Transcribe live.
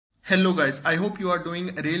Hello guys, I hope you are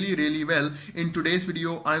doing really well. In today's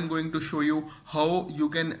video, I'm going to show you how you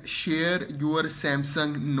can share your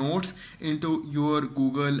Samsung notes into your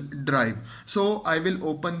Google Drive. So I will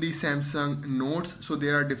open the Samsung notes. So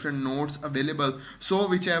there are different notes available. So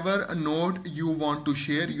whichever note you want to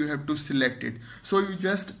share, you have to select it. So you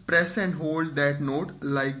just press and hold that note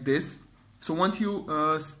like this. So once you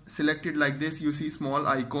select it like this, you see small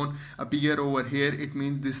icon appear over here. It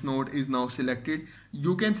means this node is now selected.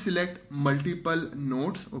 You can select multiple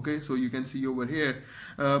nodes. Okay, so you can see over here,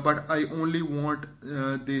 but I only want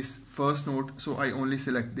this first node, so I only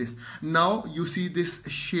select this. Now you see this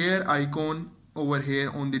share icon over here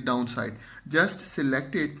on the downside. Just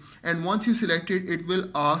select it, and once you select it, it will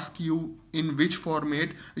ask you in which format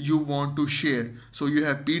you want to share. So you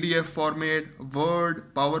have PDF format,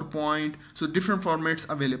 Word, PowerPoint, so different formats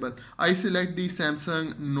available. I select the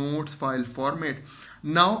Samsung Notes file format.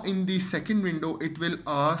 Now in the second window, it will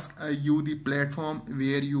ask you the platform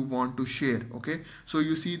where you want to share. Okay, so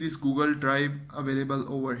you see this Google Drive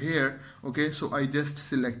available over here. Okay, so I just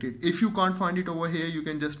select it. If you can't find it over here, you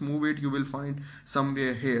can just move it. You will find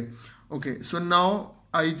somewhere here. Okay, so now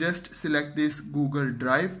I just select this Google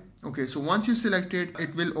Drive. Okay, so once you select it,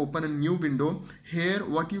 it will open a new window. Here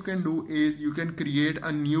what you can do is you can create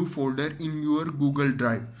a new folder in your Google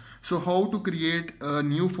Drive. So how to create a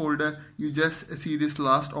new folder? You just see this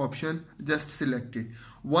last option, just select it.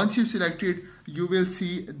 Once you select it, you will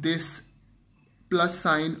see this plus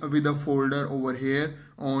sign with a folder over here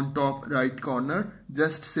on top right corner.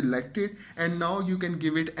 Just select it, and now you can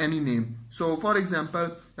give it any name. So for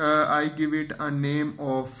example, I give it a name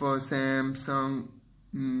of Samsung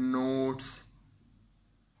Notes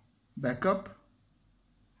Backup.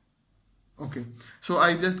 Okay, so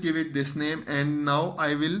I just give it this name, and now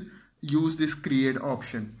I will use this create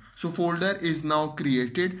option. So folder is now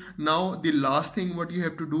created. Now the last thing what you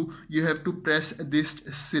have to do, you have to press this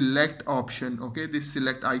select option. Okay, this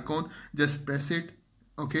select icon, just press it.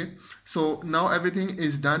 Okay, so now everything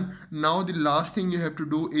is done. Now the last thing you have to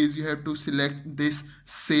do is you have to select this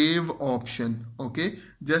save option. Okay,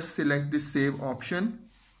 just select this save option.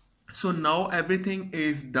 So now everything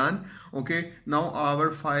is done. Okay, now our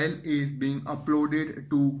file is being uploaded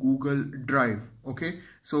to Google Drive. Okay,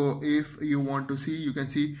 so if you want to see, you can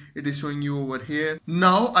see it is showing you over here.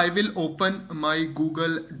 Now I will open my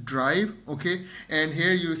Google Drive. Okay, and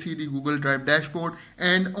here you see the Google Drive dashboard,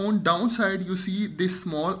 and on downside you see this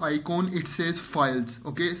small icon. It says files.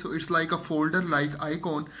 Okay, so it's like a folder like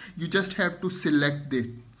icon. You just have to select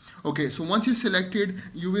it. Okay, so once you select it,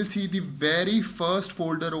 you will see the very first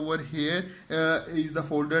folder over here is the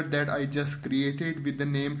folder that I just created with the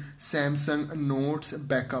name Samsung Notes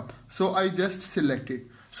Backup. So I just select it.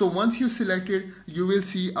 So once you select it, you will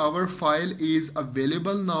see our file is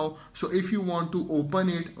available now. So if you want to open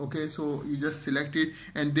it, okay, so you just select it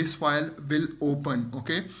and this file will open.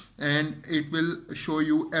 Okay, and it will show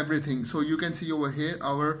you everything. So you can see over here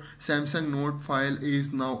our Samsung Note file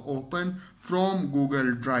is now open from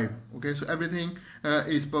Google Drive. Okay, so everything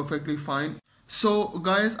is perfectly fine. So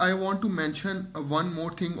guys, I want to mention one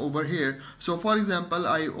more thing over here. So for example,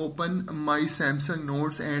 I open my Samsung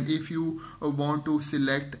Notes, and if you want to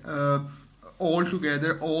select all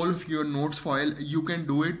together all of your notes file, you can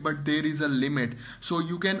do it, but there is a limit. So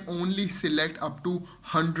you can only select up to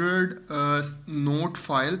 100 note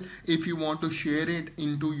file if you want to share it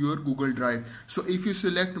into your Google Drive. So if you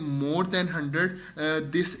select more than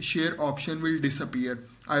 100, this share option will disappear.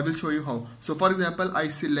 I will show you how. So for example, I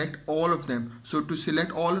select all of them. So to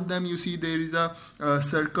select all of them, you see there is a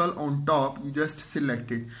circle on top. You just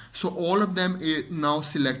select it. So all of them is now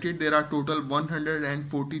selected. There are total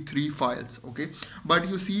 143 files. Okay, but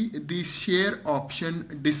you see the share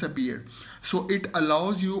option disappeared. So it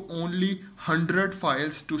allows you only 100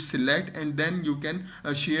 files to select, and then you can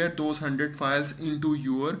share those 100 files into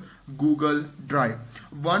your Google Drive.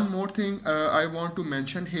 One more thing I want to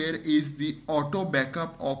mention here is the auto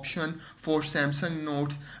backup option for Samsung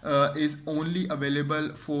Notes is only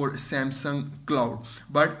available for Samsung Cloud.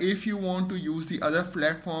 But if you want to use the other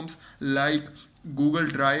platforms like Google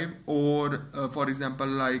Drive or for example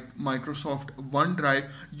like Microsoft OneDrive,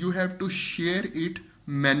 you have to share it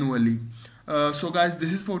manually. So guys,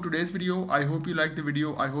 this is for today's video. I hope you liked the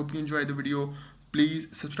video. I hope you enjoyed the video. Please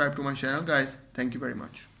subscribe to my channel guys. Thank you very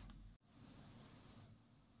much.